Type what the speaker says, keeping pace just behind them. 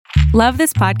Love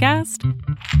this podcast?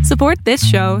 Support this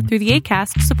show through the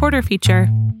Acast supporter feature.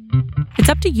 It's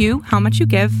up to you how much you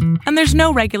give, and there's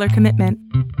no regular commitment.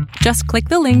 Just click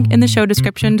the link in the show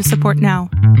description to support now.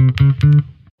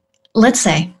 Let's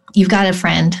say you've got a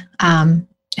friend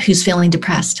who's feeling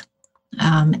depressed.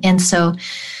 And so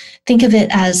think of it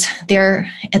as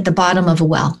they're at the bottom of a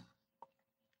well.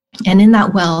 And in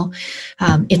that well,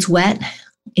 it's wet,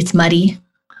 it's muddy,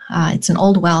 it's an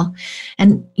old well.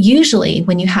 And usually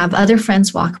when you have other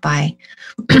friends walk by,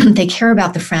 they care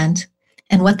about the friend.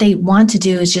 And what they want to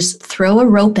do is just throw a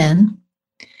rope in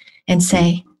and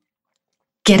say,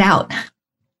 get out,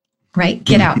 right?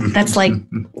 Get out. That's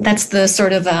the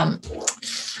sort of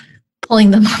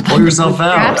pulling them up. Pull yourself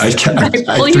out. I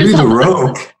threw the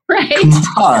rope. Right.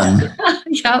 Come on.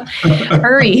 Yeah.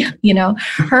 Hurry,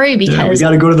 hurry because we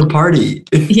got to go to the party.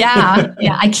 yeah.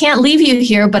 I can't leave you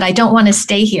here, but I don't want to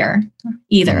stay here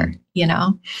either,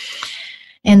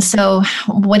 And so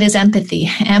what is empathy?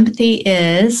 Empathy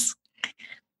is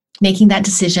making that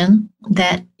decision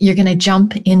that you're going to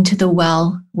jump into the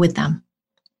well with them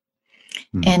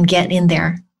and get in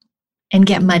there and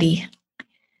get muddy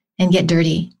and get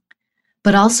dirty,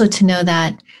 but also to know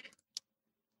that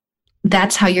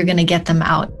that's how you're going to get them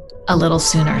out a little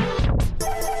sooner.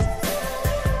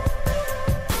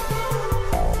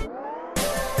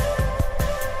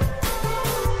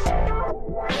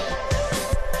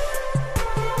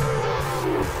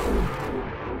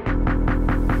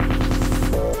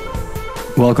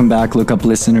 Welcome back, Look Up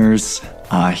listeners.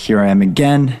 Here I am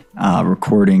again,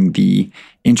 recording the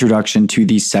introduction to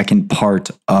the second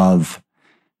part of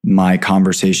my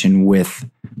conversation with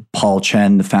Paul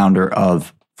Chen, the founder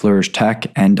of Flourish Tech,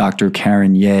 and Dr.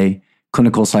 Karen Ye,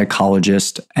 clinical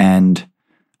psychologist and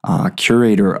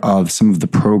curator of some of the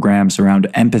programs around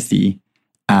empathy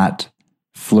at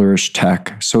Flourish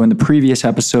Tech. So in the previous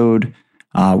episode,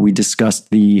 we discussed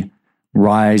the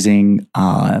rising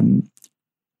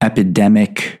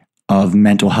epidemic of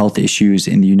mental health issues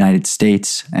in the United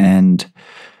States and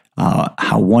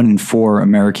how 1 in 4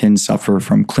 Americans suffer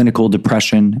from clinical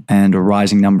depression, and a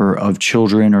rising number of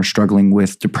children are struggling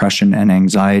with depression and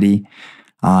anxiety.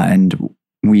 And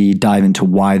we dive into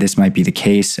why this might be the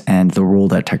case and the role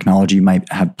that technology might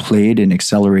have played in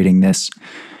accelerating this.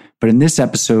 But in this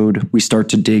episode, we start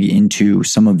to dig into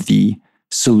some of the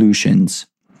solutions.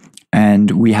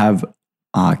 And we have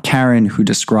Karen, who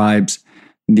describes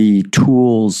the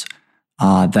tools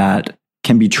that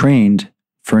can be trained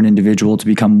for an individual to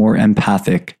become more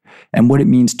empathic, and what it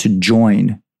means to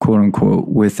join, quote unquote,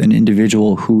 with an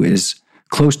individual who is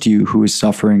close to you, who is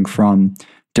suffering from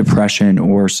depression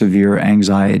or severe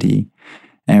anxiety.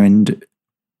 And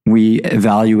we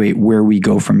evaluate where we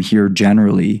go from here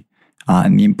generally,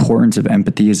 and the importance of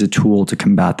empathy as a tool to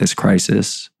combat this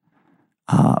crisis.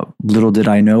 Little did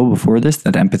I know before this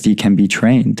that empathy can be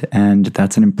trained, and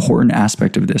that's an important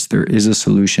aspect of this. There is a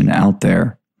solution out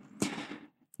there.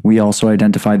 We also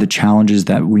identify the challenges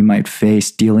that we might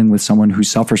face dealing with someone who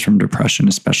suffers from depression,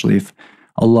 especially if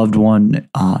a loved one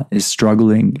is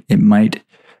struggling. It might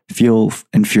feel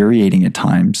infuriating at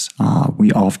times.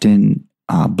 We often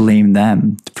blame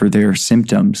them for their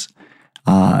symptoms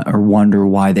or wonder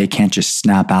why they can't just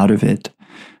snap out of it.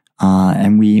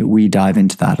 And we dive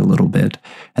into that a little bit.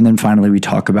 And then finally, we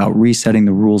talk about resetting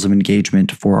the rules of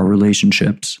engagement for our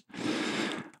relationships.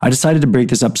 I decided to break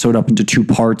this episode up into 2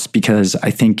 parts because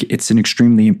I think it's an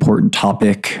extremely important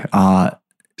topic,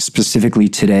 specifically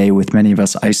today, with many of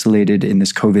us isolated in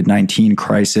this COVID-19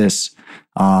 crisis,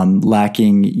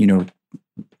 lacking,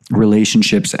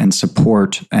 relationships and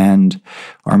support, and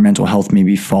our mental health may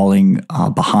be falling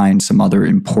behind some other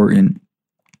important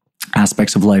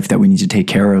aspects of life that we need to take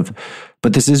care of.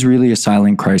 But this is really a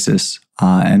silent crisis,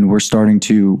 and we're starting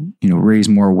to, raise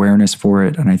more awareness for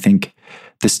it. And I think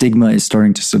the stigma is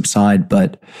starting to subside,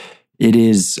 but it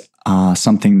is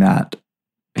something that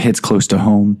hits close to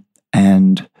home.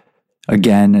 And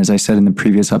again, as I said in the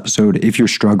previous episode, if you're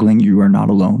struggling, you are not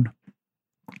alone.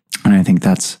 And I think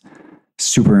that's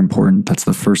super important. That's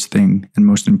the first thing and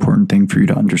most important thing for you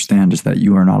to understand, is that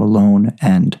you are not alone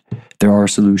and there are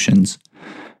solutions.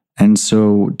 And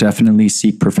so definitely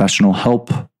seek professional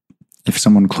help. If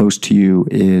someone close to you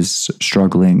is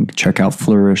struggling, check out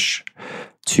Flourish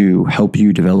to help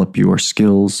you develop your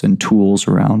skills and tools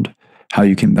around how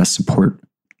you can best support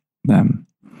them.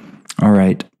 All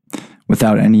right.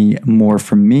 Without any more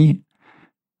from me,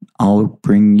 I'll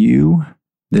bring you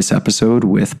this episode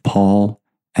with Paul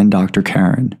and Dr.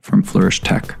 Karen from Flourish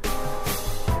Tech.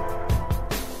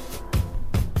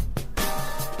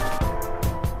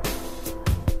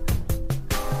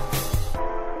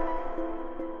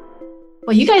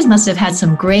 Well, you guys must have had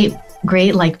some great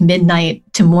great like midnight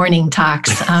to morning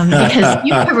talks because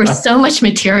you cover so much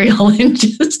material in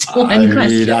just one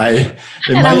question.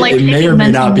 It may or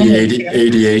may not be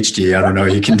ADHD. I don't know.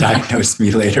 You can diagnose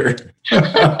me later.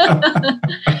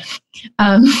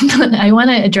 I want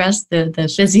to address the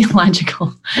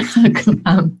physiological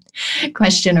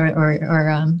question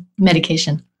or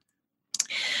medication.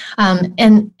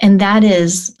 And that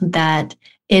is that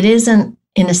it isn't,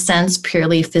 in a sense,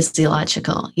 purely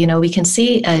physiological. We can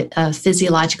see a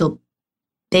physiological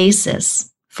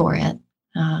basis for it.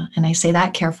 And I say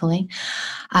that carefully.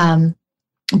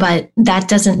 But that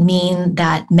doesn't mean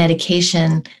that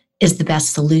medication is the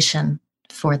best solution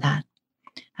for that.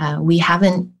 We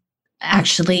haven't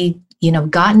actually,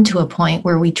 gotten to a point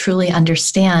where we truly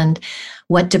understand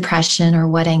what depression or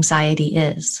what anxiety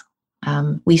is.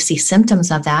 We see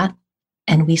symptoms of that,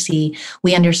 and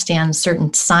we understand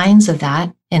certain signs of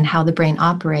that and how the brain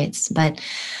operates. But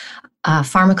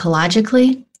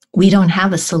pharmacologically, we don't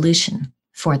have a solution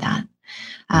for that.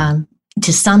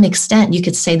 To some extent, you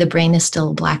could say the brain is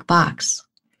still a black box.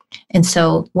 And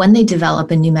so when they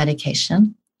develop a new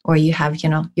medication, or you have,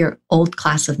 your old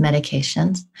class of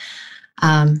medications,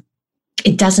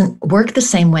 it doesn't work the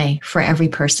same way for every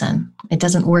person. It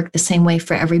doesn't work the same way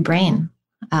for every brain.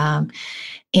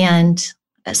 And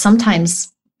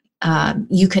sometimes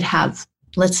you could have,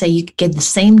 let's say you could give the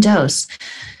same dose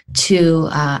to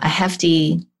a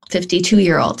hefty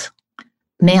 52-year-old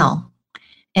male,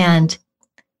 and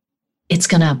it's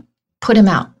going to put him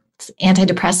out. It's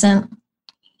antidepressant,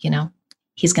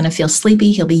 he's going to feel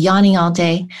sleepy. He'll be yawning all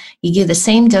day. You give the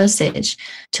same dosage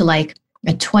to like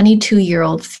a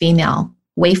 22-year-old female,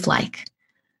 waif-like,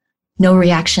 no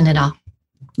reaction at all.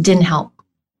 Didn't help.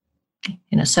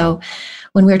 So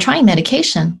when we're trying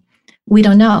medication, we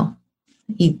don't know.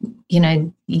 You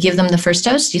give them the first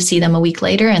dose, you see them a week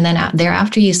later, and then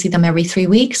thereafter you see them every 3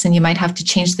 weeks, and you might have to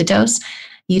change the dose.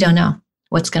 You don't know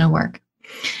what's going to work.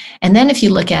 And then if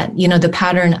you look at, the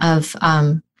pattern of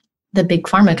the big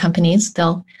pharma companies,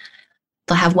 they'll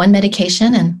have one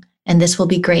medication, and this will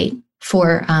be great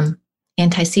for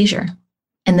anti-seizure.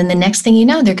 And then the next thing you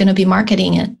know, they're going to be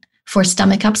marketing it for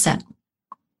stomach upset.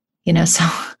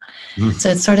 So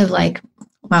it's sort of like,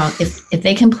 wow, if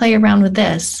they can play around with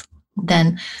this,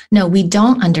 then no, we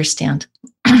don't understand.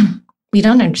 We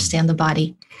don't understand the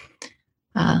body,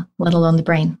 let alone the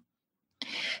brain.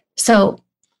 So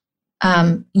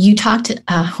you talked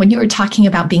when you were talking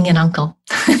about being an uncle,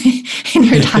 and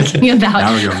you're talking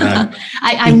about.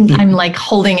 I'm like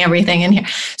holding everything in here.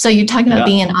 So you're talking about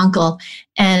being an uncle,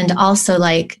 and also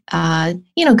like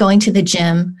going to the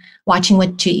gym, watching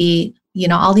what you eat,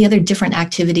 all the other different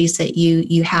activities that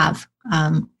you have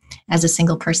as a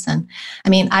single person. I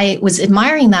mean, I was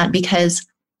admiring that because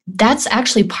that's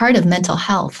actually part of mental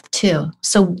health too.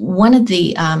 So one of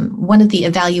the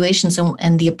evaluations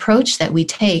and the approach that we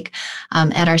take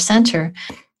at our center,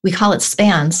 we call it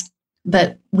SPANS,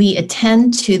 but we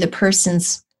attend to the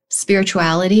person's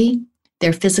spirituality,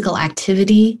 their physical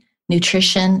activity,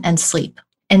 nutrition, and sleep.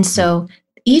 And so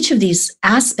each of these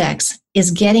aspects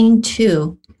is getting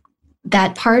to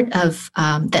that part of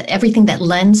that everything that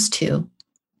lends to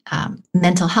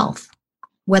mental health,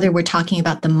 whether we're talking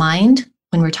about the mind,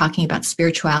 when we're talking about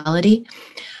spirituality,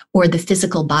 or the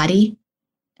physical body,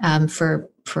 for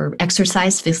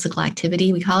exercise, physical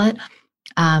activity, we call it,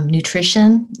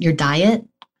 nutrition, your diet,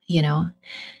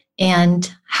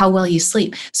 and how well you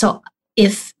sleep. So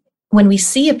when we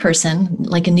see a person,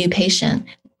 like a new patient,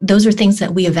 those are things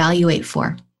that we evaluate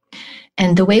for.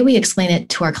 And the way we explain it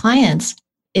to our clients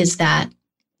is that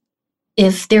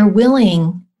if they're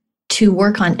willing to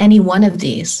work on any one of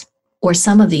these or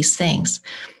some of these things,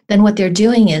 then what they're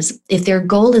doing is, if their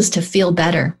goal is to feel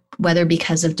better, whether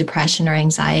because of depression or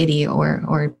anxiety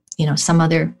or some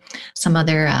other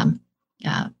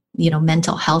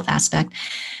mental health aspect,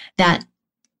 that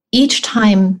each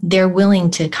time they're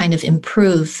willing to kind of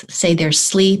improve, say, their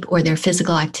sleep or their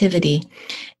physical activity,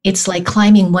 it's like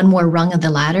climbing one more rung of the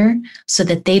ladder so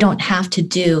that they don't have to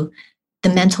do the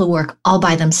mental work all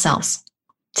by themselves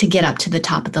to get up to the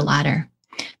top of the ladder,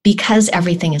 because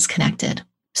everything is connected.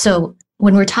 So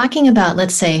when we're talking about,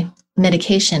 let's say,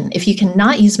 medication, if you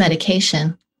cannot use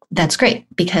medication, that's great,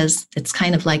 because it's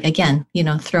kind of like, again,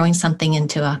 throwing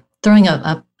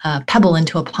a pebble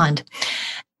into a pond.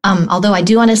 Although I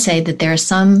do want to say that there are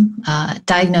some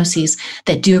diagnoses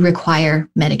that do require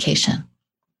medication.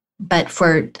 But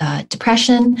for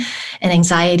depression and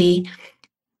anxiety,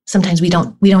 sometimes we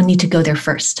don't need to go there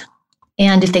first.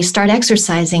 And if they start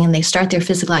exercising and they start their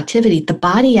physical activity, the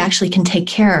body actually can take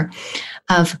care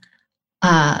of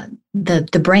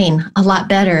the brain a lot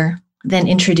better than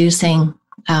introducing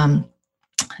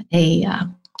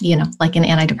like an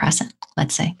antidepressant,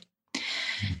 let's say.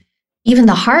 Even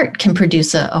the heart can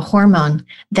produce a hormone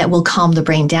that will calm the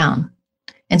brain down.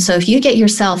 And so if you get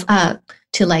yourself up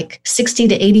to like 60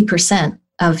 to 80%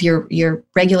 of your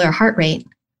regular heart rate,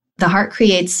 the heart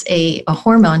creates a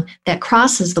hormone that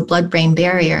crosses the blood-brain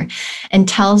barrier and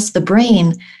tells the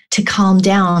brain to calm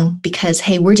down because,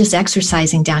 hey, we're just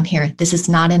exercising down here. This is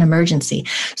not an emergency.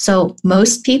 So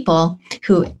most people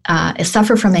who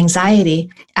suffer from anxiety,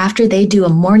 after they do a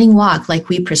morning walk like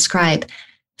we prescribe,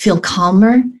 feel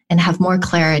calmer and have more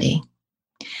clarity.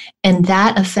 And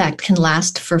that effect can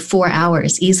last for 4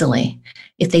 hours easily.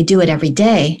 If they do it every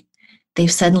day,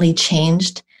 they've suddenly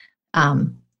changed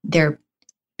their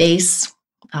base,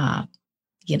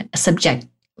 subject,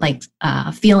 like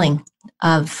feeling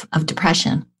of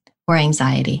depression or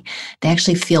anxiety. They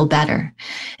actually feel better.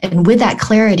 And with that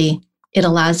clarity, it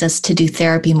allows us to do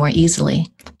therapy more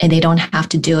easily. And they don't have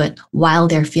to do it while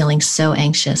they're feeling so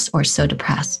anxious or so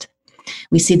depressed.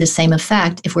 We see the same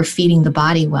effect if we're feeding the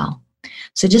body well.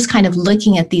 So just kind of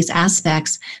looking at these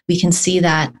aspects, we can see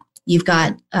that you've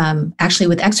got, actually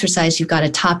with exercise, you've got a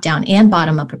top-down and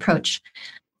bottom-up approach.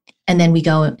 And then we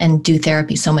go and do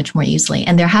therapy so much more easily.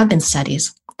 And there have been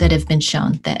studies that have been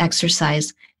shown that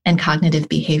exercise and cognitive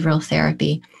behavioral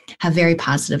therapy have very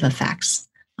positive effects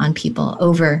on people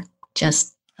over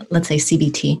just, let's say,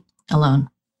 CBT alone.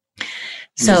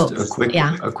 So just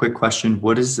a quick question.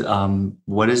 What is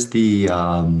the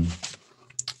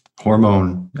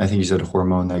hormone? I think you said a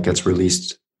hormone that gets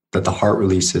released, that the heart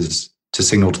releases to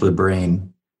signal to the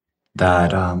brain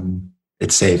that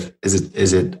it's safe.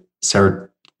 Is it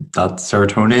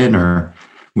serotonin, or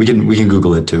we can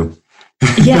Google it too?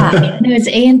 Yeah, no, it's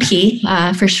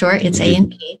ANP for short. It's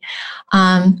ANP.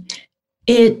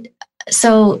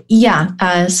 So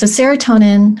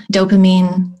serotonin,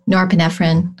 dopamine,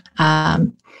 norepinephrine,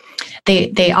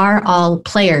 they are all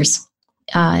players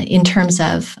in terms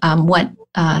of what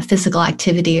physical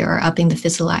activity or upping the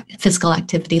physical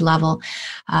activity level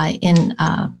in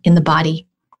the body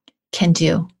can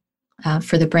do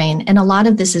for the brain. And a lot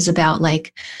of this is about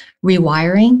like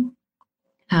rewiring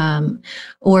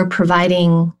or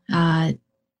providing, an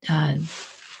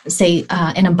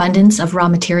abundance of raw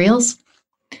materials.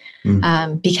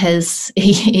 Because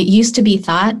it used to be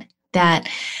thought that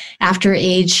after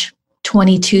age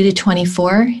 22 to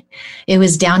 24, it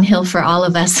was downhill for all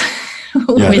of us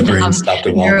with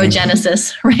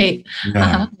neurogenesis, right?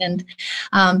 Yeah.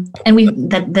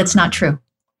 That's not true.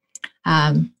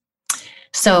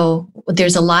 So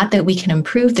there's a lot that we can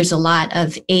improve. There's a lot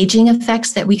of aging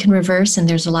effects that we can reverse, and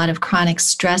there's a lot of chronic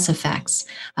stress effects,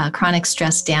 chronic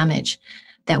stress damage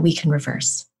that we can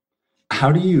reverse. How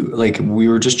do you, like, we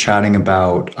were just chatting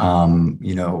about,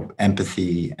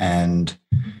 empathy and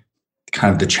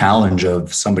kind of the challenge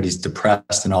of somebody's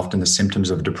depressed, and often the symptoms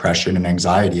of depression and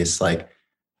anxiety is like,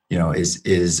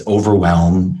 is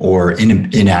overwhelm or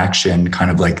inaction,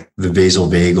 kind of like the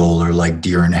vasovagal or like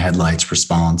deer in the headlights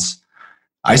response.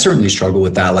 I certainly struggle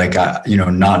with that. Like,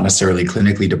 not necessarily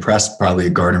clinically depressed, probably a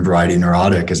garden variety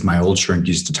neurotic, as my old shrink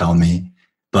used to tell me.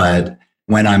 But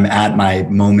when I'm at my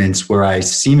moments where I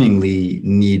seemingly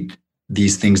need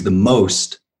these things the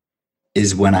most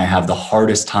is when I have the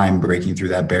hardest time breaking through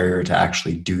that barrier to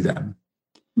actually do them.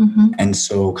 Mm-hmm. And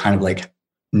so kind of like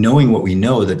knowing what we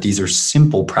know, that these are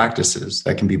simple practices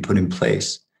that can be put in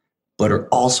place, but are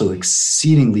also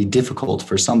exceedingly difficult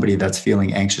for somebody that's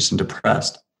feeling anxious and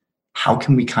depressed. How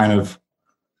can we kind of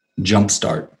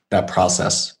jumpstart that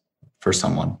process for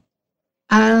someone?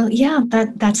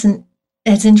 That's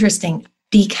interesting,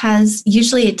 because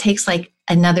usually it takes like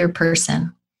another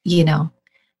person, to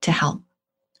help.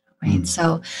 Right.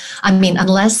 So, I mean,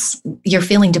 unless you're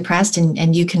feeling depressed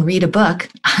and you can read a book,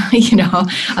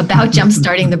 about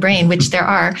jumpstarting the brain, which there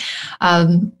are,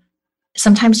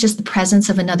 sometimes just the presence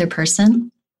of another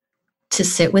person to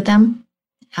sit with them,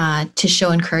 to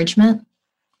show encouragement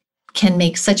can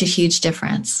make such a huge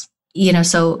difference.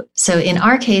 So in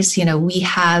our case, we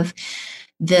have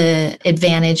the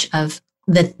advantage of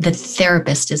the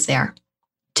therapist is there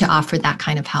to offer that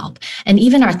kind of help. And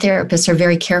even our therapists are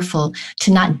very careful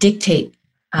to not dictate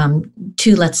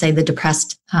to, let's say, the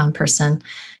depressed person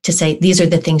to say, these are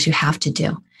the things you have to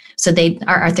do. So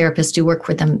our therapists do work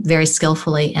with them very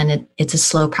skillfully, and it's a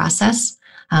slow process.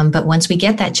 But once we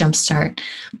get that jump start,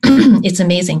 it's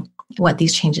amazing what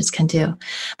these changes can do.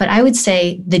 But I would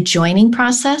say the joining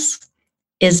process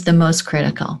is the most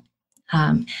critical.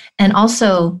 And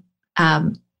also,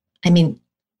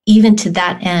 even to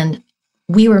that end,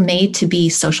 we were made to be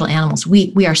social animals.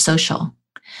 We are social.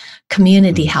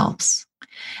 Community helps.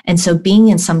 And so being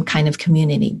in some kind of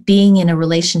community, being in a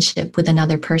relationship with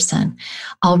another person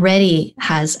already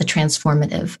has a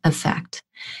transformative effect.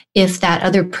 If that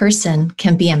other person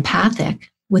can be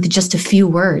empathic with just a few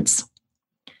words,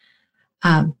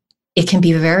 it can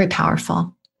be very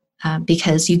powerful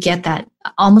because you get that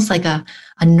almost like a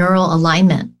neural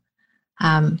alignment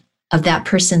of that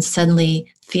person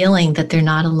suddenly feeling that they're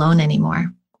not alone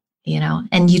anymore,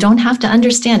 and you don't have to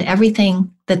understand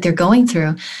everything that they're going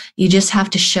through. You just have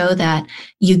to show that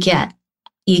you get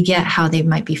how they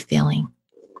might be feeling.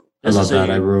 I love that.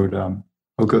 I wrote,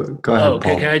 go ahead, okay,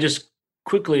 Paul. Can I just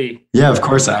quickly? Yeah, of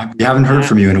course. We haven't heard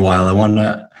from you in a while. I want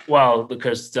to. Well,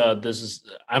 because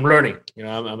I'm learning,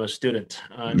 I'm a student.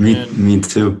 Me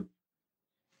too.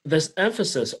 This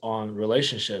emphasis on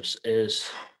relationships is,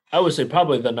 I would say,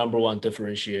 probably the number one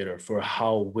differentiator for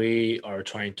how we are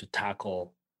trying to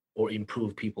tackle or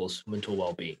improve people's mental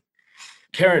well-being.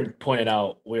 Karen pointed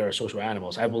out we are social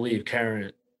animals. I believe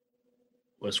Karen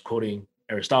was quoting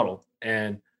Aristotle.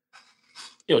 And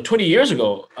 20 years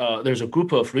ago, there's a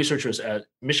group of researchers at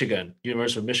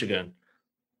University of Michigan,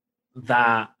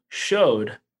 that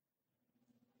showed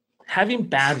having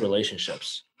bad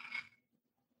relationships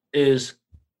is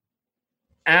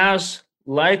as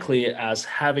likely as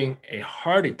having a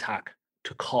heart attack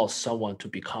to cause someone to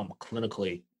become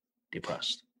clinically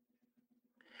depressed.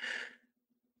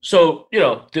 So,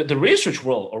 the research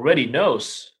world already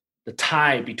knows the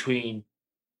tie between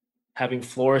having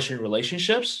flourishing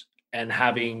relationships and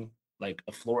having like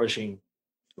a flourishing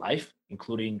life,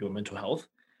 including your mental health.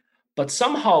 But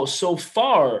somehow, so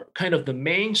far, kind of the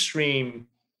mainstream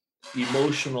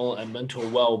emotional and mental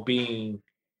well-being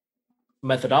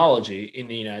methodology in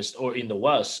the United States or in the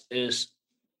West is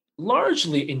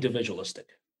largely individualistic,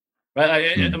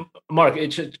 right? Mark,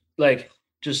 it's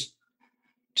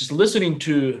just listening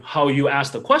to how you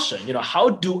ask the question. How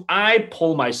do I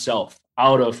pull myself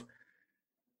out of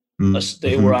a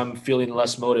state where I'm feeling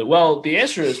less motivated? Well, the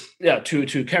answer is,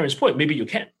 to Karen's point, maybe you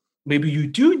can. Maybe you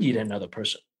do need another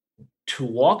person to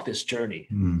walk this journey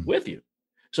with you.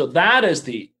 So that is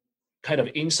the kind of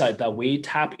insight that we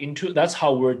tap into. That's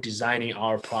how we're designing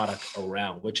our product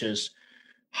around, which is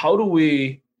how do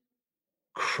we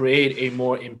create a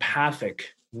more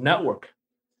empathic network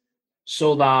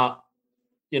so that,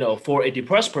 for a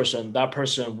depressed person, that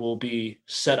person will be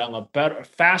set on a better,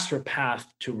 faster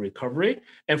path to recovery.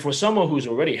 And for someone who's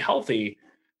already healthy,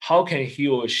 how can he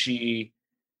or she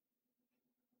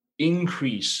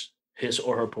increase his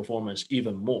or her performance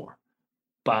even more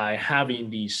by having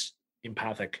these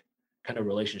empathic kind of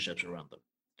relationships around them?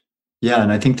 Yeah,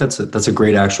 and I think that's a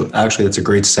great that's a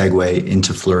great segue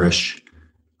into Flourish,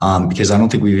 because I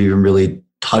don't think we've even really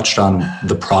touched on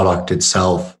the product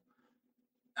itself.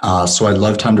 So I'd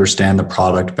love to understand the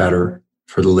product better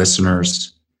for the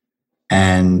listeners.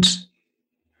 And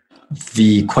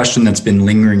the question that's been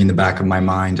lingering in the back of my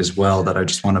mind as well, that I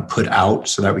just want to put out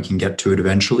so that we can get to it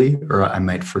eventually, or I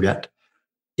might forget,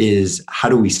 is how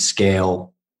do we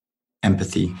scale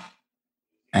empathy?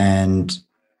 And,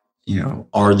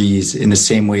 are these in the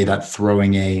same way that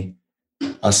throwing a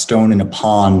stone in a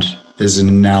pond is an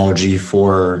analogy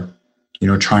for,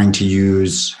 trying to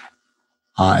use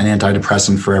an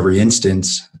antidepressant for every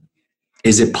instance?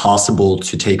 Is it possible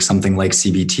to take something like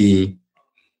CBT,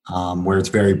 where it's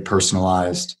very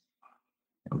personalized,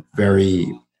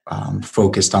 very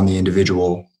focused on the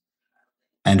individual,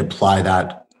 and apply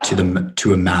that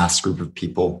to a mass group of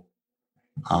people?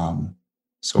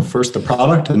 So first the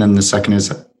product, and then the second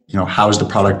is, how is the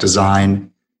product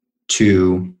designed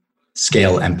to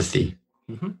scale empathy?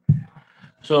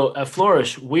 So at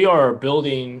Flourish, we are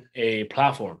building a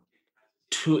platform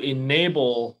to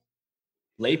enable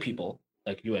lay people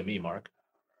like you and me, Mark,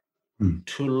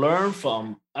 to learn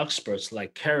from experts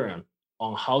like Karen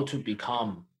on how to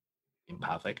become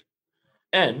empathic,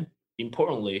 and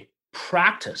importantly,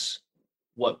 practice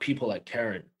what people like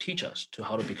Karen teach us to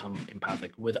how to become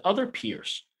empathic with other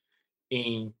peers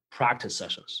in practice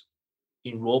sessions,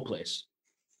 in role plays.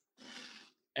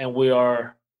 And we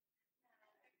are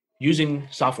using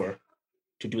software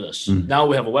to do this. Now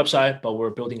we have a website, but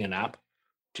we're building an app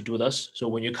to do this. So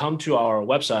when you come to our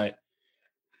website,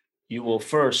 you will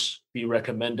first be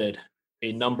recommended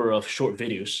a number of short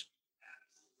videos.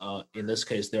 In this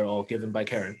case, they're all given by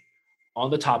Karen on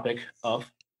the topic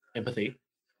of empathy.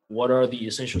 What are the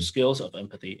essential skills of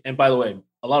empathy? And by the way,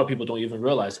 a lot of people don't even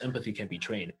realize empathy can be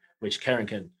trained, which Karen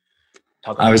can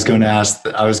talk about. I was going to ask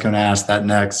that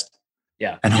next.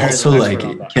 Yeah. And Karen's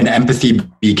also, can empathy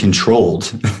be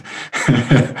controlled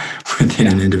within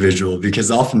an individual?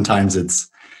 Because oftentimes it's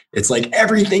it's like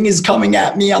everything is coming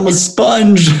at me. I'm a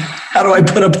sponge. How do I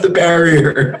put up the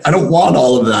barrier? I don't want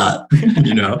all of that,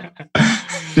 you know?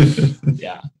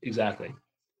 Yeah, exactly.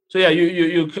 So yeah,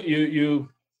 you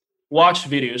watch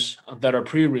videos that are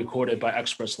pre-recorded by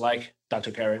experts like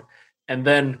Dr. Karen, and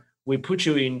then we put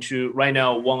you into right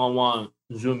now one-on-one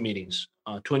Zoom meetings,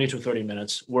 20 to 30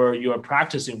 minutes, where you are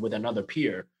practicing with another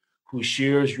peer who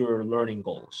shares your learning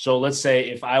goals. So let's say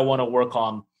if I want to work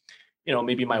on,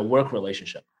 maybe my work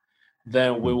relationship,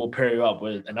 then we will pair you up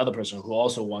with another person who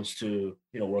also wants to,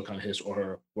 work on his or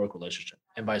her work relationship,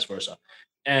 and vice versa.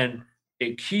 And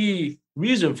a key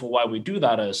reason for why we do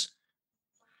that is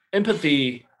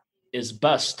empathy is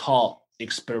best taught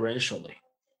experientially.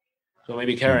 So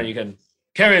maybe Karen,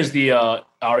 Karen is the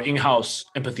our in-house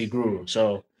empathy guru.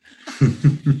 So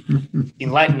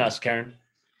enlighten us, Karen.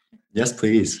 Yes,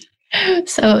 please.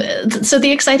 So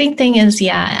the exciting thing is,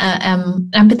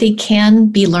 empathy can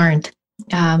be learned.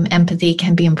 Empathy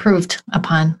can be improved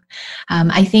upon.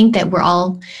 I think that we're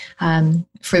all,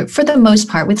 for the most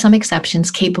part, with some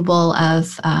exceptions, capable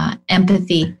of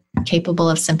empathy, capable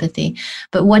of sympathy.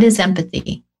 But what is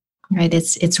empathy? Right?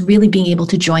 It's really being able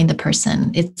to join the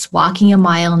person. It's walking a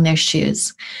mile in their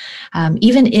shoes,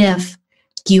 even if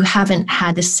you haven't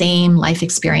had the same life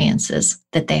experiences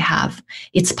that they have.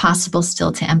 It's possible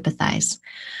still to empathize.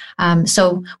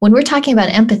 So when we're talking about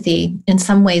empathy, in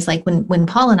some ways, like when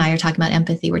Paul and I are talking about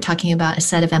empathy, we're talking about a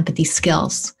set of empathy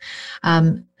skills.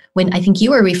 When I think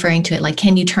you were referring to it, like,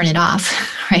 can you turn it off,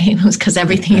 right? Because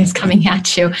everything is coming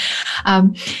at you.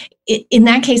 In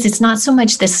that case, it's not so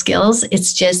much the skills,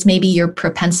 it's just maybe your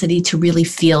propensity to really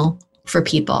feel for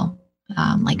people.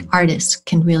 Like artists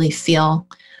can really feel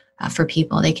for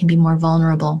people. They can be more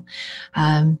vulnerable.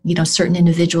 Certain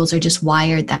individuals are just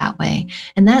wired that way.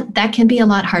 And that can be a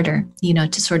lot harder,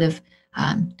 to sort of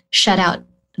shut out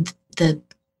the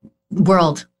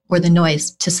world or the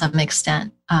noise to some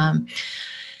extent.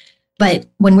 But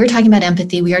when we're talking about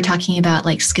empathy, we are talking about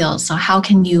like skills. So how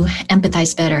can you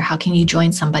empathize better? How can you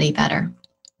join somebody better?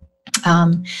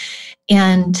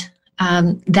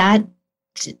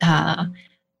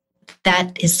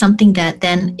 That is something that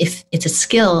then, if it's a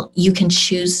skill, you can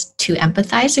choose to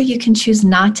empathize or you can choose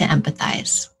not to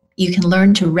empathize. You can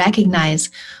learn to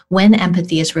recognize when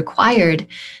empathy is required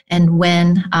and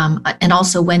when, and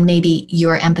also when maybe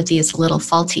your empathy is a little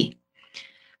faulty.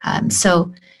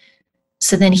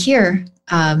 So then here,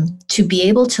 to be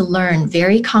able to learn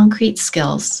very concrete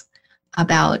skills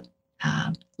about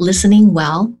listening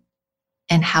well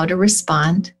and how to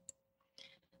respond,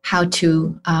 how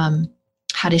to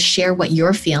share what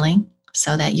you're feeling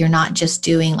so that you're not just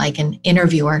doing like an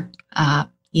interviewer,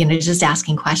 just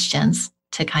asking questions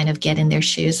to kind of get in their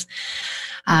shoes,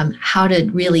 how to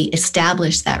really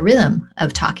establish that rhythm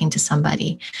of talking to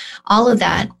somebody. All of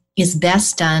that is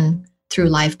best done through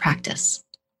live practice,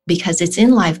 because it's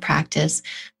in live practice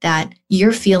that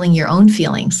you're feeling your own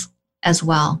feelings as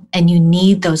well. And you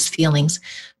need those feelings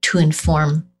to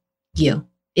inform you.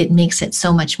 It makes it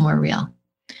so much more real.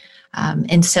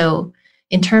 And so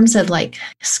in terms of like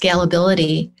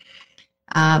scalability,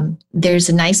 there's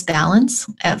a nice balance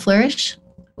at Flourish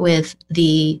with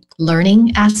the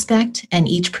learning aspect and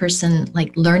each person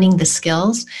like learning the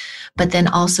skills, but then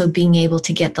also being able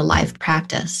to get the live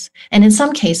practice. And in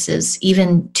some cases,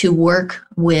 even to work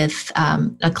with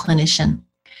a clinician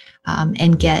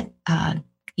and get,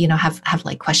 have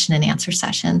like question and answer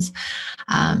sessions.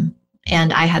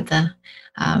 And I had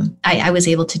I was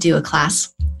able to do a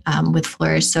class with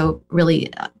Flourish. So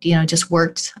really, just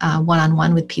worked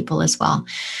one-on-one with people as well.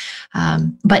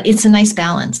 But it's a nice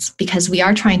balance because we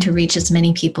are trying to reach as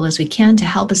many people as we can to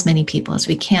help as many people as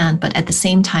we can, but at the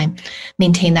same time,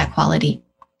 maintain that quality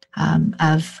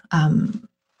of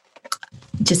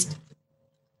just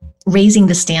raising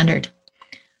the standard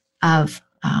of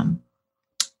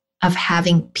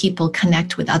having people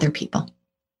connect with other people.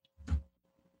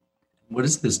 What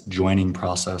is this joining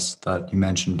process that you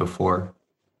mentioned before?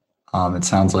 It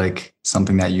sounds like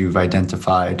something that you've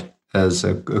identified as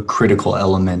a critical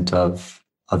element of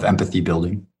empathy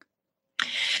building.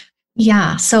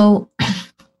 Yeah. So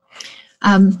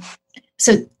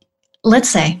let's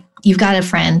say you've got a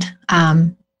friend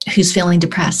who's feeling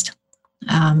depressed.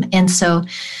 And so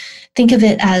think of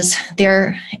it as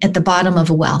they're at the bottom of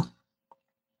a well.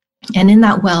 And in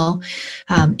that well,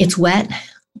 it's wet,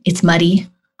 it's muddy,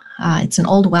 it's an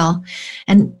old well.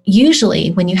 And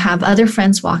usually when you have other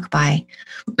friends walk by,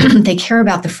 they care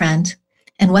about the friend.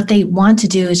 And what they want to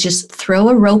do is just throw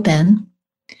a rope in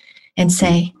and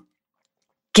say,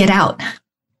 get out,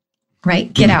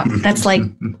 right? Get out. That's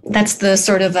the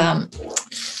sort of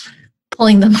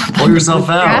pulling them up. Pull yourself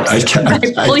out. I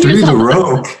threw the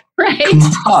rope. Right.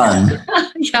 Come on.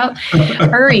 Yeah.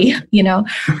 Hurry,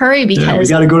 hurry because we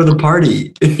got to go to the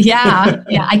party. yeah.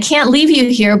 I can't leave you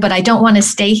here, but I don't want to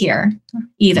stay here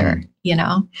either,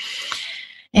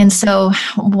 And so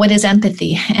what is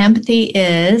empathy? Empathy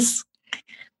is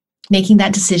making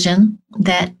that decision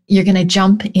that you're going to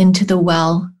jump into the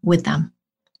well with them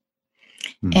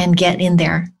and get in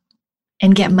there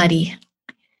and get muddy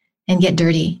and get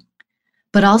dirty,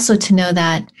 but also to know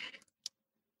that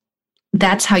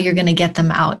that's how you're going to get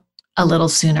them out a little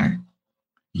sooner,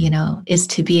 is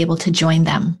to be able to join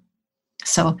them.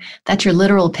 So that's your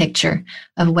literal picture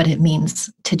of what it means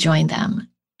to join them.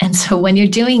 And so when you're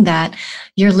doing that,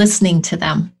 you're listening to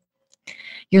them.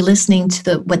 You're listening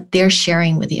to what they're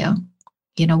sharing with you,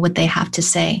 what they have to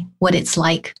say, what it's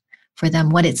like for them,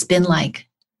 what it's been like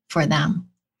for them.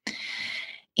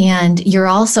 And you're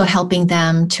also helping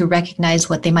them to recognize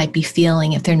what they might be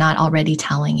feeling if they're not already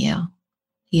telling you,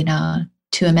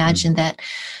 to imagine that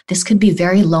this could be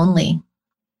very lonely.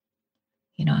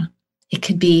 It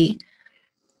could be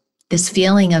this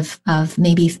feeling of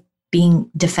maybe being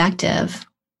defective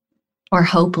or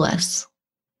hopeless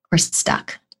or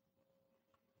stuck.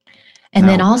 And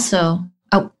then also,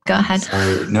 go ahead.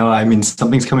 Sorry. No, I mean,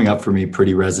 something's coming up for me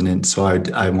pretty resonant. So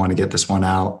I want to get this one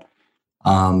out.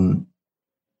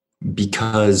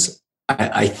 Because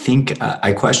I think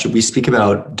I question, we speak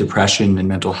about depression and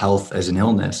mental health as an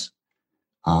illness.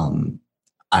 I'm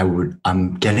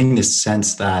getting this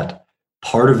sense that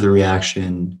part of the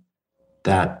reaction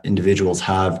that individuals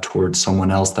have towards someone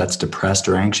else that's depressed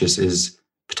or anxious is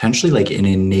potentially like an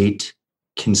innate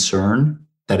concern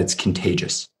that it's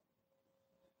contagious.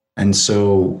 And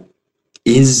so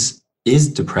is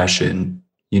depression,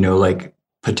 like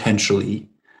potentially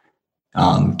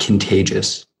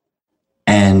contagious?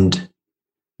 And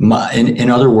in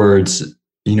other words,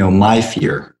 my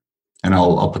fear, and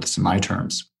I'll put this in my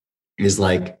terms, is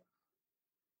like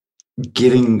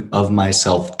giving of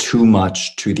myself too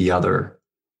much to the other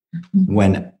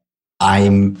when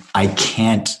I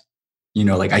can't,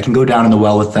 like I can go down in the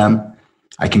well with them,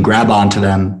 I can grab onto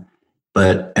them,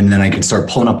 and then I can start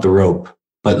pulling up the rope.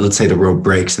 But let's say the rope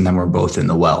breaks and then we're both in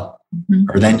the well.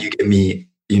 Or then you give me,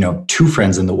 two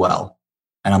friends in the well.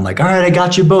 And I'm like, all right, I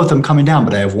got you both. I'm coming down,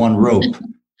 but I have one rope,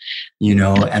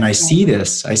 and I see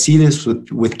this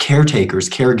with caretakers,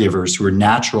 caregivers who are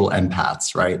natural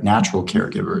empaths, right? Natural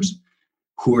caregivers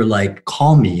who are like,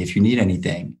 call me if you need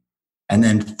anything. And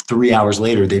then 3 hours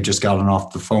later, they've just gotten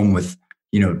off the phone with,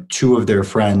 two of their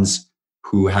friends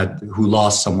who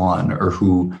lost someone or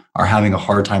who are having a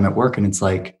hard time at work. And it's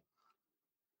like,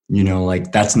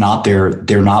 like that's not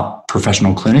they're not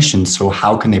professional clinicians. So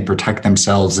how can they protect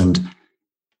themselves and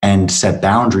set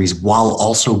boundaries while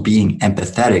also being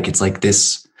empathetic? It's like it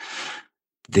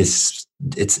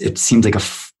seems like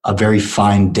a very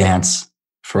fine dance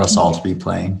for us all to be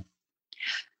playing.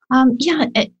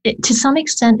 To some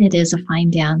extent it is a fine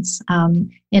dance.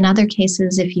 In other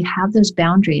cases, if you have those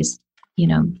boundaries,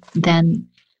 then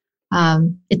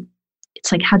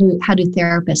it's like, how do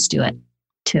therapists do it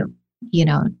too?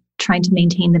 Trying to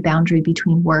maintain the boundary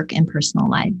between work and personal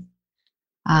life.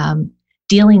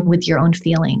 Dealing with your own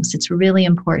feelings. It's really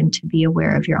important to be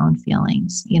aware of your own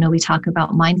feelings. We talk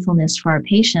about mindfulness for our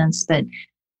patients, but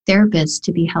therapists,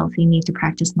 to be healthy, need to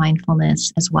practice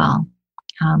mindfulness as well.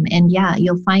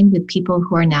 You'll find with people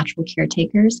who are natural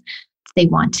caretakers, they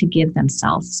want to give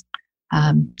themselves,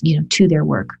 to their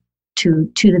work,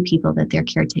 to the people that they're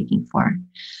caretaking for.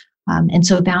 And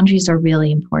so boundaries are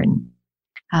really important.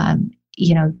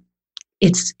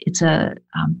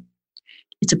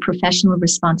 It's a professional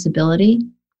responsibility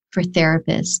for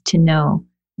therapists to know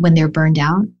when they're burned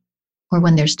out or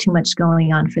when there's too much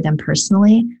going on for them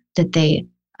personally, that they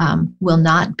will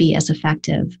not be as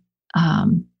effective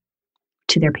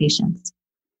to their patients,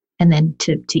 and then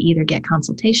to either get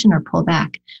consultation or pull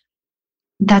back.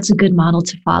 That's a good model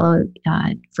to follow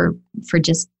for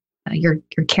just your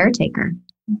caretaker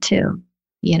too,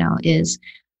 is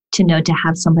to know to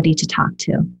have somebody to talk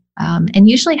to. And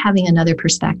usually having another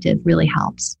perspective really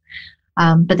helps.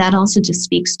 But that also just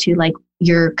speaks to like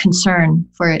your concern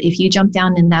for, if you jump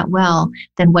down in that well,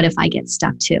 then what if I get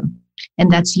stuck too? And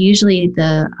that's usually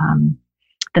the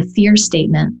fear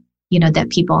statement, that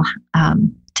people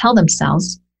tell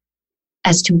themselves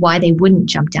as to why they wouldn't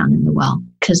jump down in the well,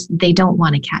 because they don't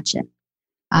want to catch it.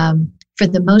 For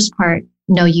the most part,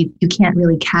 no, you can't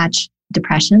really catch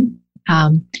depression.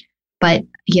 But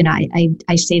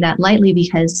I say that lightly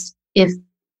because if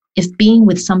being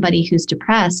with somebody who's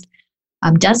depressed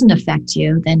doesn't affect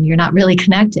you, then you're not really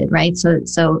connected, right?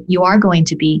 So you are going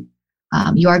to be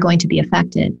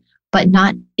affected. but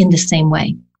not in the same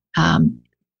way.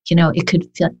 It could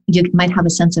feel, you might have a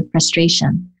sense of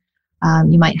frustration.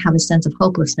 You might have a sense of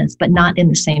hopelessness, but not in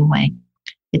the same way.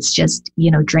 It's just,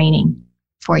 draining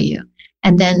for you.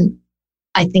 And then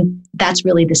I think that's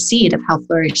really the seed of how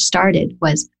Flourish started,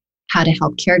 was how to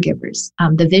help caregivers.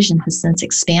 The vision has since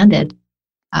expanded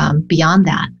beyond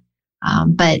that.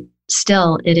 But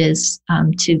still, it is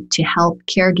to help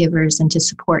caregivers and to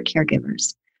support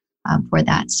caregivers for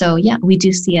that. So yeah, we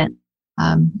do see it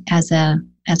as a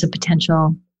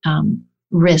potential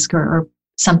risk or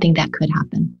something that could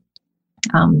happen.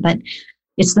 But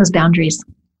it's those boundaries.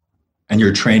 And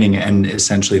you're training, and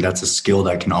essentially that's a skill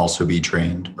that can also be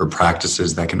trained, or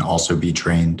practices that can also be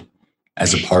trained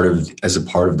as a part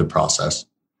of the process.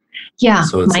 Yeah,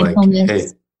 so it's mindfulness. Like, hey.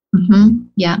 Mm-hmm.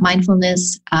 Yeah,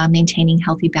 mindfulness, maintaining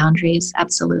healthy boundaries,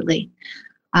 absolutely.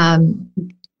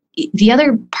 The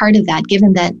other part of that,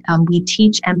 given that we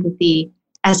teach empathy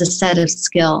as a set of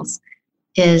skills,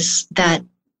 is that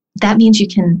means you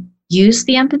can use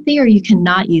the empathy or you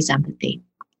cannot use empathy.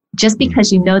 Just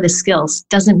because you know the skills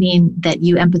doesn't mean that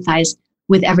you empathize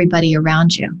with everybody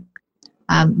around you.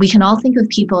 We can all think of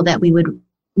people that we would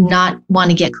not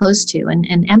want to get close to,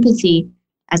 and empathy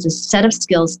as a set of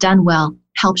skills done well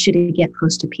helps you to get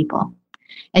close to people.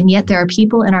 And yet there are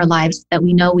people in our lives that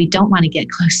we know we don't want to get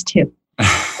close to.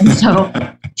 And so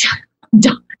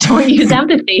don't use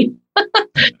empathy.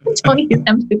 Don't use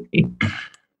empathy.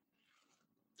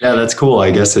 Yeah, that's cool.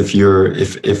 I guess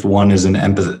if one is an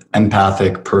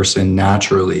empathic person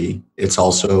naturally, it's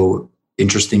also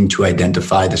interesting to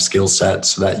identify the skill set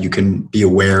so that you can be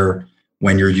aware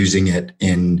when you're using it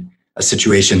in a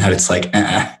situation that it's like,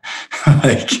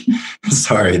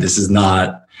 sorry,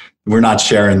 we're not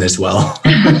sharing this well.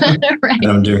 Right. And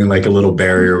I'm doing like a little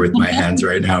barrier with my hands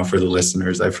right now for the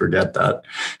listeners. I forget that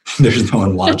there's no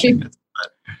one watching it.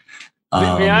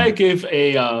 May I give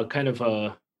a kind of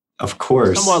a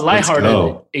somewhat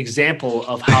lighthearted example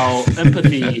of how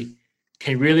empathy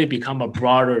can really become a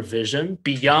broader vision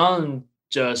beyond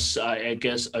just, I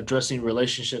guess, addressing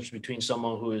relationships between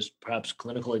someone who is perhaps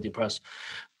clinically depressed.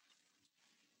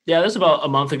 Yeah, that's about a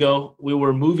month ago. We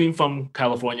were moving from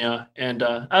California, and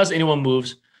as anyone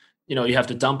moves, you have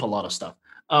to dump a lot of stuff.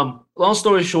 Long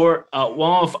story short,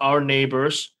 one of our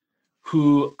neighbors,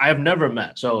 who I have never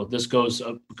met, so this goes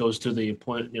to the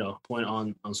point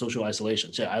on social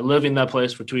isolation. So I lived in that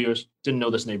place for 2 years, didn't know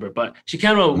this neighbor, but she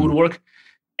came out of woodwork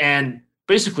and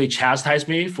basically chastised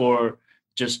me for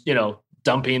just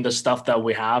dumping the stuff that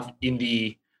we have in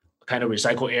the kind of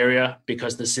recycle area,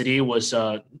 because the city was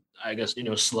I guess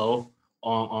slow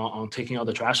on taking out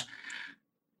the trash.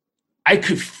 I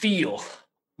could feel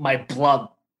my blood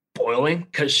boiling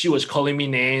because she was calling me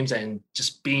names and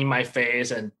just being in my face,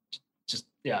 and just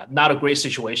not a great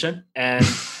situation. And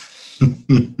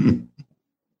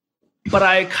but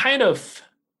I kind of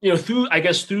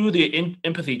through the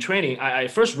empathy training, I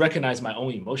first recognized my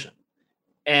own emotion,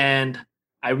 and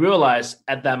I realized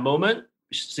at that moment,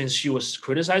 since she was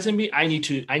criticizing me, I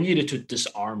needed to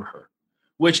disarm her,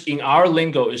 which in our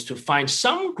lingo is to find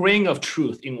some grain of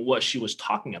truth in what she was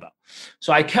talking about.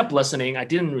 So I kept listening. I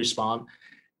didn't respond.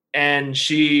 And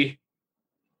she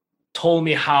told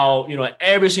me how,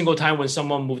 every single time when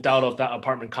someone moved out of that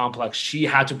apartment complex, she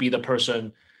had to be the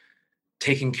person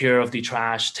taking care of the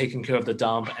trash, taking care of the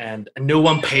dump, and no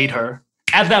one paid her.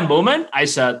 At that moment, I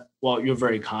said, well, you're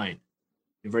very kind.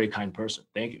 You're a very kind person.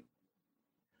 Thank you.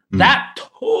 That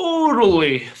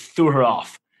totally threw her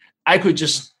off.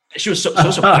 She was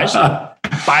so surprised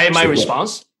by my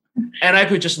response. And I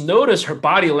could just notice her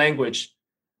body language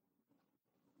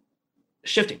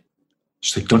shifting.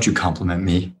 She's like, don't you compliment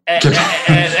me. And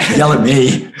yell at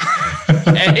me.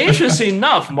 And interesting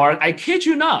enough, Mark, I kid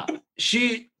you not,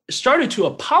 she started to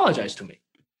apologize to me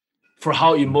for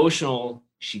how emotional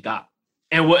she got.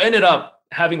 And we ended up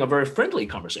having a very friendly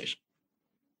conversation.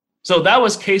 So that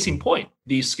was case in point.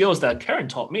 The skills that Karen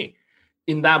taught me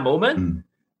in that moment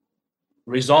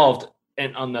resolved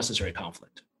an unnecessary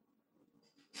conflict.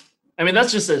 I mean,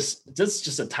 that's just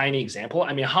a tiny example.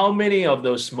 I mean, how many of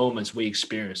those moments we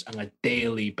experience on a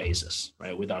daily basis,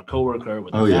 right? With our coworker,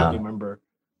 with a family member,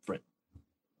 friend.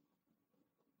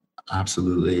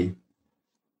 Absolutely.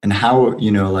 And how,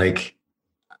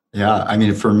 I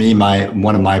mean, for me,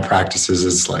 one of my practices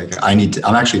is like, I'm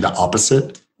actually the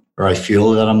opposite, or I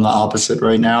feel that I'm the opposite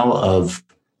right now of,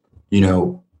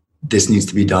 this needs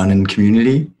to be done in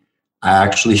community. I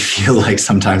actually feel like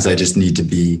sometimes I just need to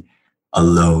be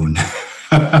alone.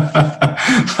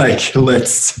 Like,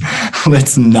 let's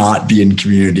not be in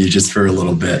community just for a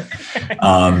little bit.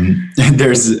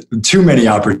 There's too many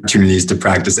opportunities to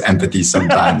practice empathy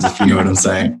sometimes, if you know what I'm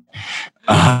saying.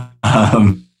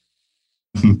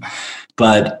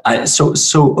 But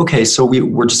okay. So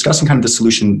we're discussing kind of the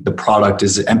solution. The product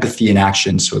is empathy in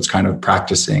action. So it's kind of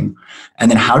practicing.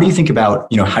 And then how do you think about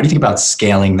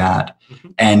scaling that? Mm-hmm.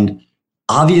 And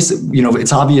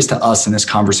it's obvious to us in this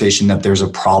conversation that there's a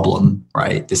problem,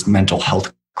 right? This mental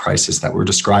health crisis that we're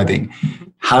describing. Mm-hmm.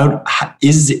 How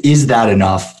is that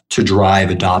enough to drive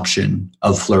adoption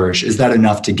of Flourish? Is that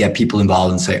enough to get people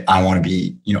involved and say, I want to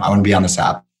be on this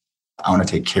app. I want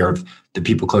to take care of the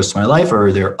people close to my life, or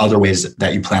are there other ways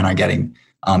that you plan on getting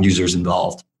users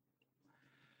involved?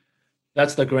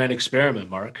 That's the grand experiment,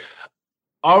 Mark.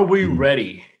 Are we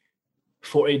ready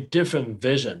for a different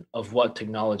vision of what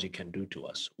technology can do to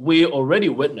us? We already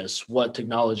witnessed what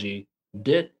technology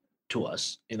did to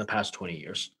us in the past 20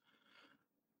 years.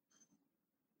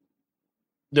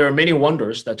 There are many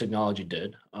wonders that technology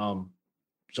did.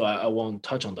 So I won't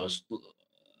touch on those.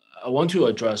 I want to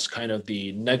address kind of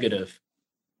the negative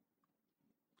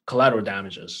collateral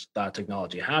damages that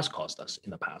technology has caused us in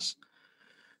the past.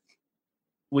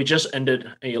 We just ended,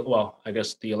 I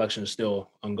guess the election is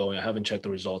still ongoing. I haven't checked the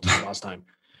results last time.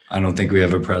 I don't think we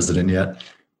have a president yet.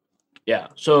 Yeah.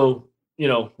 So,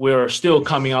 we're still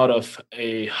coming out of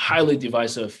a highly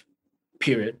divisive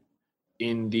period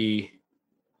in the,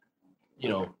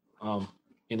 in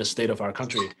the state of our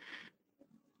country.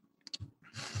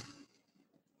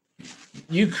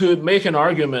 You could make an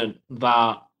argument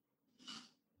that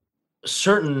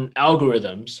certain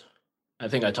algorithms, I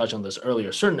think I touched on this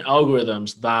earlier, certain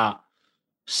algorithms that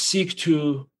seek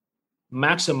to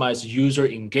maximize user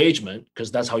engagement, because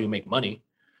that's how you make money,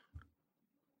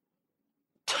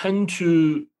 tend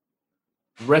to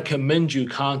recommend you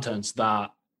contents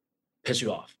that piss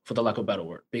you off, for the lack of a better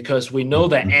word, because we know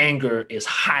that anger is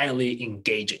highly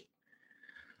engaging.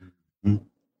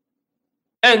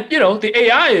 And, the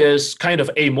AI is kind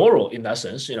of amoral in that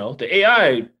sense. The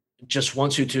AI just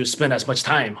wants you to spend as much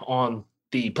time on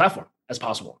the platform as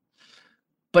possible.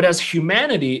 But as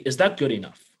humanity, is that good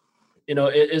enough?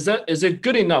 Is it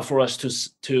good enough for us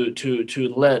to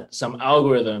let some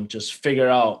algorithm just figure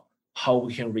out how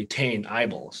we can retain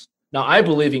eyeballs? Now, I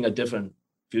believe in a different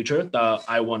future that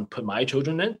I want to put my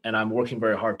children in, and I'm working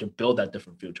very hard to build that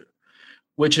different future,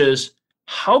 which is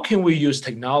how can we use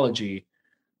technology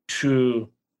to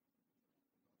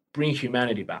bring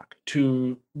humanity back,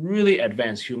 to really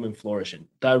advance human flourishing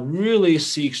that really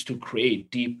seeks to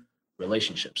create deep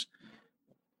relationships.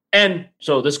 And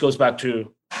so this goes back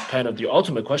to kind of the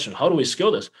ultimate question: how do we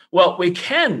scale this? Well, we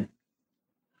can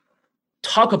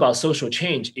talk about social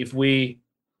change if we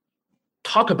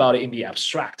talk about it in the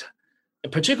abstract,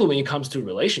 and particularly when it comes to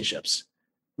relationships.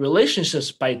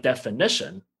 Relationships, by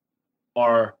definition,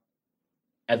 are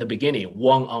at the beginning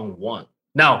one-on-one.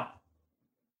 Now,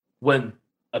 when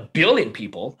 1 billion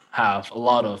people have a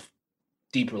lot of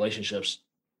deep relationships,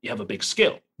 you have a big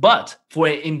scale. But for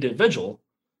an individual,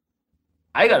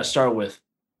 I got to start with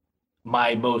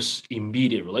my most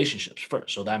immediate relationships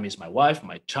first. So that means my wife,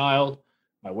 my child,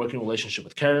 my working relationship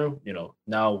with Karen,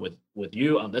 now with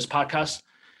you on this podcast.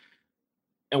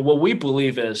 And what we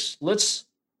believe is, let's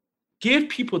give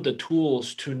people the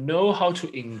tools to know how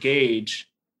to engage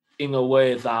in a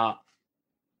way that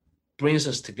brings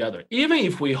us together, even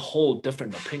if we hold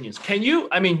different opinions.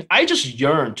 I just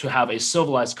yearn to have a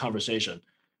civilized conversation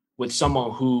with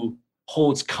someone who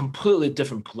holds completely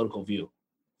different political view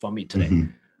from me today. Mm-hmm.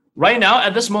 Right now,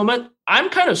 at this moment, I'm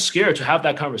kind of scared to have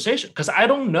that conversation because I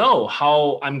don't know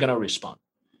how I'm going to respond.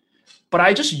 But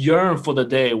I just yearn for the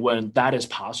day when that is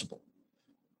possible.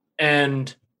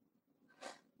 And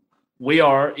we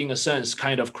are, in a sense,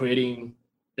 kind of creating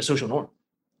a social norm.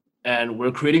 And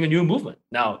we're creating a new movement.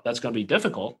 Now, that's going to be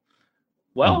difficult.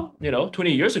 Well,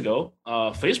 20 years ago,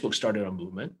 Facebook started a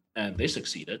movement and they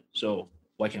succeeded. So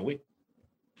why can't we?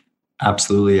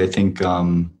 Absolutely. I think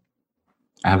I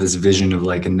have this vision of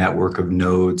like a network of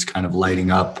nodes kind of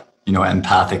lighting up,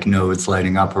 empathic nodes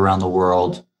lighting up around the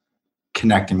world,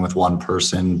 connecting with one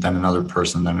person, then another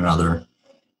person, then another,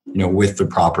 with the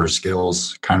proper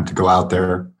skills kind of to go out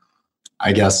there.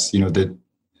 I guess,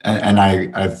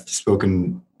 I've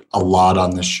spoken a lot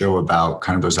on this show about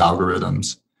kind of those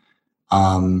algorithms.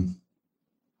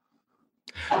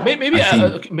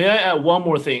 May I add one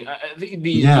more thing?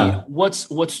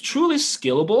 What's truly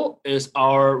scalable is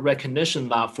our recognition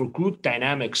that for group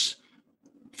dynamics,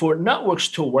 for networks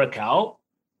to work out,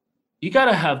 you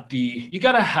gotta have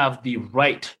the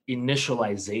right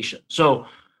initialization. So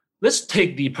let's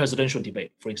take the presidential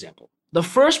debate, for example. The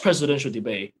first presidential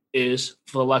debate is,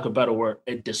 for the lack of a better word,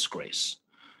 a disgrace.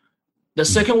 The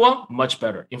second one, much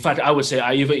better. In fact, I would say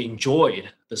I even enjoyed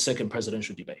the second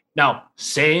presidential debate. Now,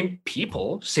 same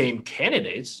people, same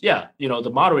candidates. Yeah, the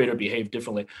moderator behaved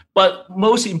differently. But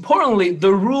most importantly,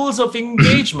 the rules of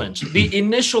engagement, the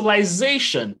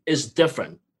initialization is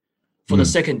different for the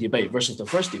second debate versus the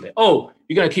first debate. Oh,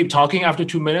 you're going to keep talking after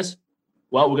 2 minutes?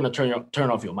 Well, we're going to turn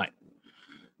off your mic.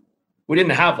 We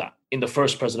didn't have that in the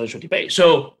first presidential debate.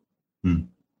 So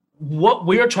what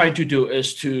we are trying to do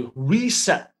is to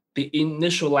reset the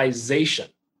initialization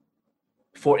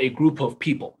for a group of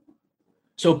people.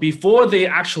 So before they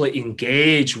actually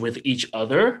engage with each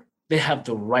other, they have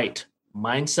the right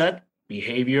mindset,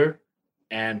 behavior,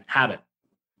 and habit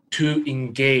to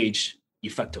engage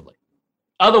effectively.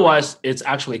 Otherwise, it's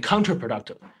actually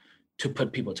counterproductive to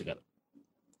put people together.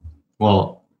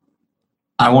 Well,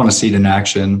 I want to see it in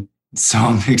action, so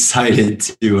I'm excited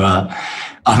to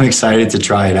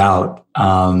try it out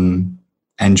and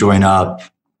join up.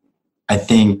 I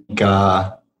think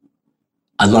I'd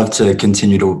love to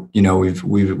continue to,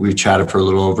 we've chatted for a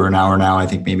little over an hour now. I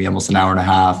think maybe almost an hour and a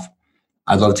half.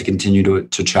 I'd love to continue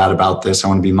to chat about this. I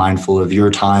want to be mindful of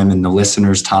your time and the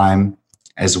listeners' time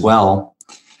as well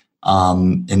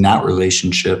in that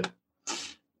relationship.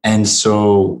 And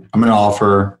so I'm going to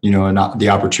offer, the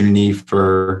opportunity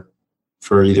for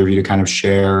either of you to kind of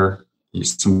share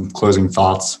some closing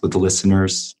thoughts with the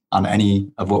listeners on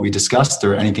any of what we discussed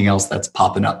or anything else that's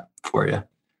popping up for you.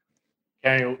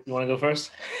 Karen, you want to go first?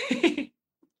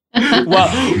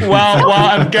 While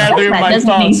I'm gathering my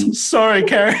thoughts. Sorry,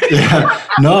 Karen. Yeah.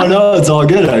 No, it's all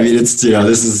good. I mean, it's,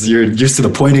 you're used to the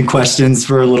pointing questions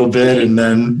for a little bit and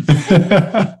then.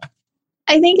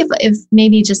 I think if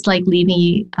maybe just like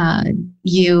leaving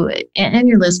you and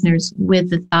your listeners with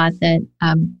the thought that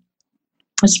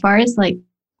as far as like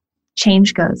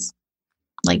change goes,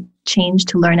 like change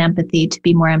to learn empathy, to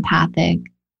be more empathic,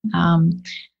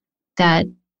 that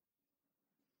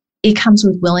it comes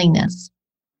with willingness,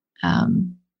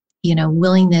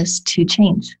 willingness to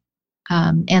change.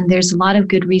 And there's a lot of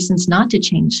good reasons not to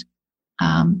change.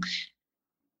 And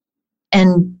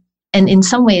in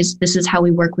some ways, this is how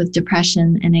we work with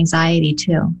depression and anxiety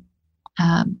too.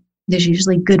 There's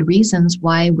usually good reasons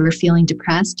why we're feeling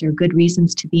depressed or good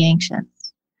reasons to be anxious.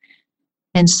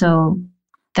 And so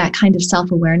that kind of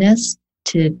self-awareness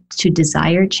to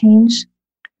desire change,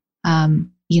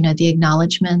 the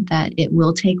acknowledgement that it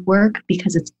will take work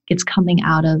because it's coming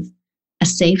out of a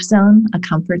safe zone, a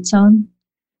comfort zone,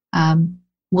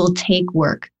 will take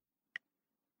work.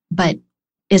 But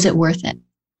is it worth it?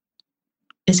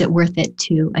 Is it worth it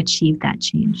to achieve that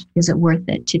change? Is it worth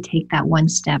it to take that one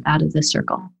step out of the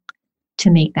circle to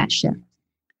make that shift?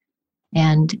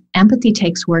 And empathy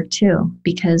takes work too,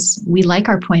 because we like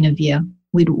our point of view.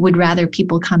 We would rather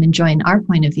people come and join our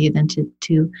point of view than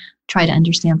to try to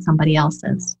understand somebody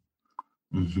else's.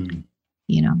 But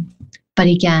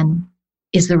again,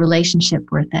 is the relationship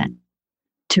worth it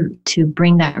to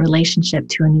bring that relationship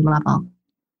to a new level?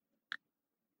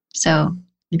 So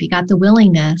if you got the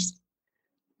willingness,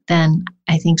 then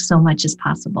I think so much is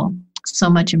possible, so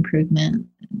much improvement,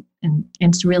 and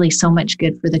it's really so much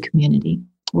good for the community,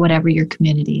 whatever your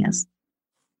community is.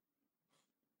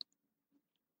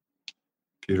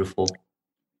 Beautiful.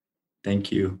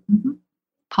 Thank you.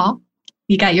 Paul,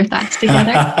 you got your thoughts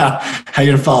together? How you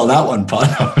going to follow that one, Paul?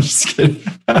 No, I'm just kidding.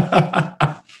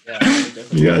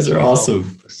 You guys are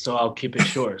awesome. So I'll keep it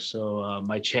short. So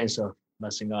my chance of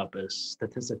messing up is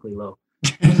statistically low.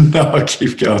 No,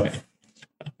 keep going.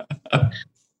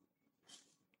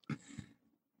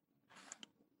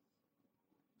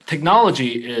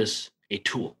 Technology is a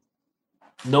tool,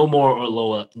 no more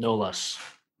or no less.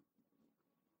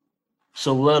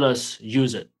 So let us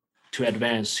use it to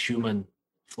advance human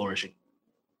flourishing.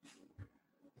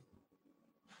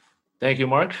 Thank you,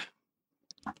 Mark.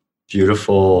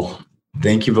 Beautiful.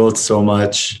 Thank you both so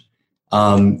much.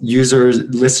 Users,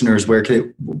 listeners, we're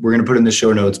going to put in the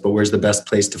show notes, but where's the best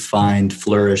place to find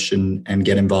Flourish and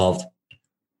get involved?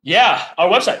 Yeah, our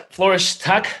website,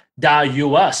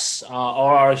 flourishtech.us. All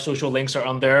our social links are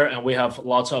on there, and we have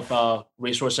lots of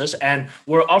resources. And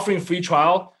we're offering free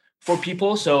trial for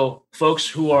people. So folks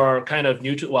who are kind of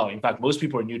new to, in fact, most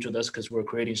people are new to this because we're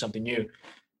creating something new.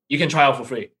 You can try out for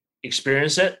free,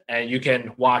 experience it, and you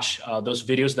can watch those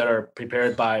videos that are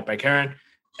prepared by Karen.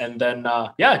 And then,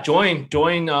 join,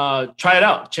 try it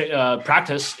out,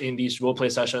 practice in these role play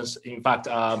sessions. In fact,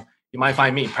 you might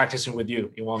find me practicing with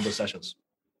you in one of those sessions.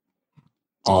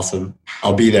 Awesome.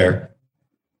 I'll be there.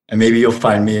 And maybe you'll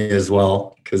find me as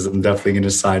well, because I'm definitely going to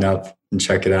sign up and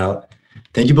check it out.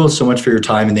 Thank you both so much for your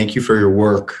time, and thank you for your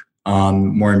work.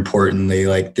 More importantly,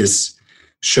 like, this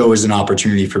show is an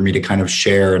opportunity for me to kind of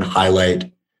share and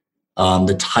highlight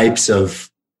the types of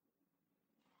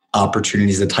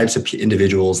opportunities, the types of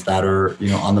individuals that are,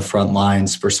 on the front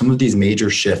lines for some of these major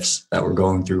shifts that we're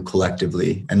going through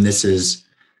collectively. And this is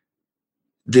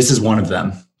one of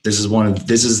them. This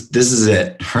is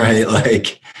it, right?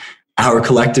 Like, our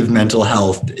collective mental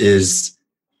health is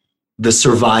the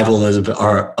survival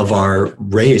of our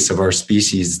race, of our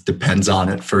species, depends on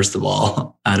it, first of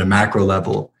all, at a macro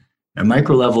level. At a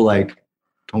micro level, like,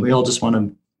 don't we all just want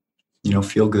to,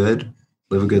 feel good,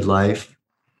 live a good life,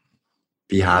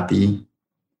 be happy?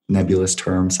 Nebulous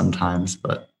term sometimes,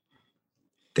 but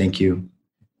thank you.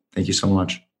 Thank you so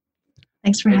much.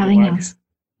 Thanks for having us.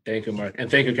 Thank you, Mark. And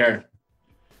thank you, Karen.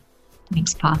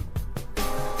 Thanks, Paul.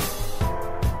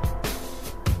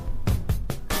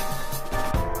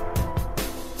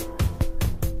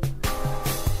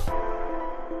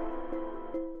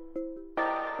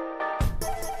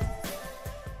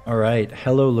 All right.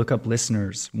 Hello, Look Up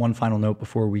listeners. One final note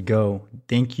before we go.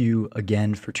 Thank you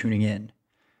again for tuning in.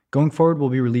 Going forward, we'll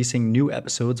be releasing new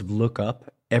episodes of Look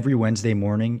Up every Wednesday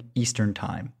morning, Eastern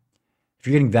Time. If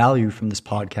you're getting value from this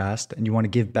podcast and you want to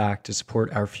give back to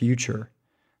support our future,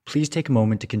 please take a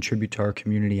moment to contribute to our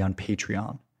community on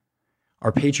Patreon.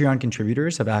 Our Patreon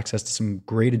contributors have access to some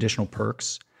great additional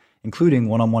perks, including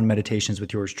one-on-one meditations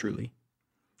with yours truly.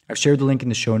 I've shared the link in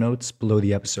the show notes below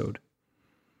the episode.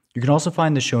 You can also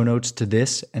find the show notes to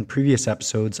this and previous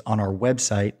episodes on our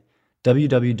website,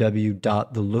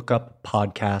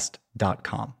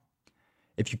 www.thelookuppodcast.com.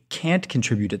 If you can't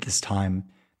contribute at this time,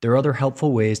 there are other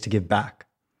helpful ways to give back.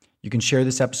 You can share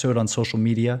this episode on social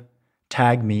media,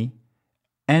 tag me,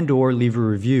 and or leave a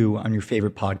review on your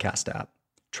favorite podcast app.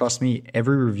 Trust me,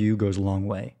 every review goes a long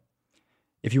way.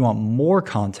 If you want more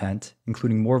content,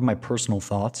 including more of my personal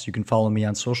thoughts, you can follow me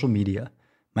on social media.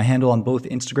 My handle on both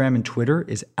Instagram and Twitter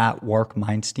is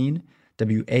 @WarkMeinstein,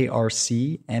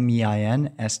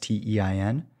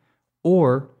 WarkMeinstein,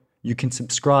 or you can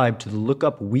subscribe to the Look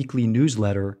Up weekly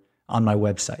newsletter on my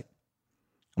website.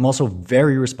 I'm also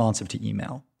very responsive to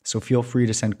email, so feel free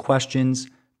to send questions,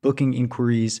 booking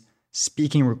inquiries,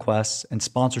 speaking requests, and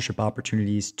sponsorship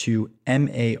opportunities to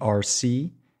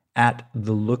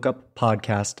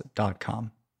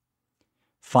marc@thelookuppodcast.com.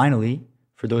 Finally,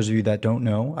 for those of you that don't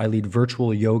know, I lead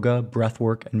virtual yoga,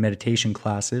 breathwork, and meditation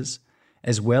classes,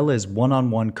 as well as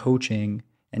one-on-one coaching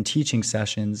and teaching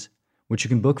sessions, which you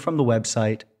can book from the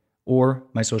website or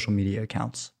my social media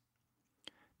accounts.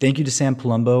 Thank you to Sam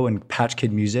Palumbo and Patch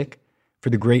Kid Music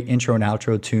for the great intro and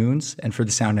outro tunes and for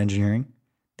the sound engineering.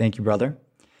 Thank you, brother.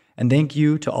 And thank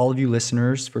you to all of you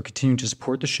listeners for continuing to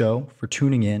support the show, for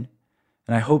tuning in,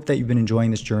 and I hope that you've been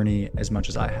enjoying this journey as much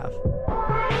as I have.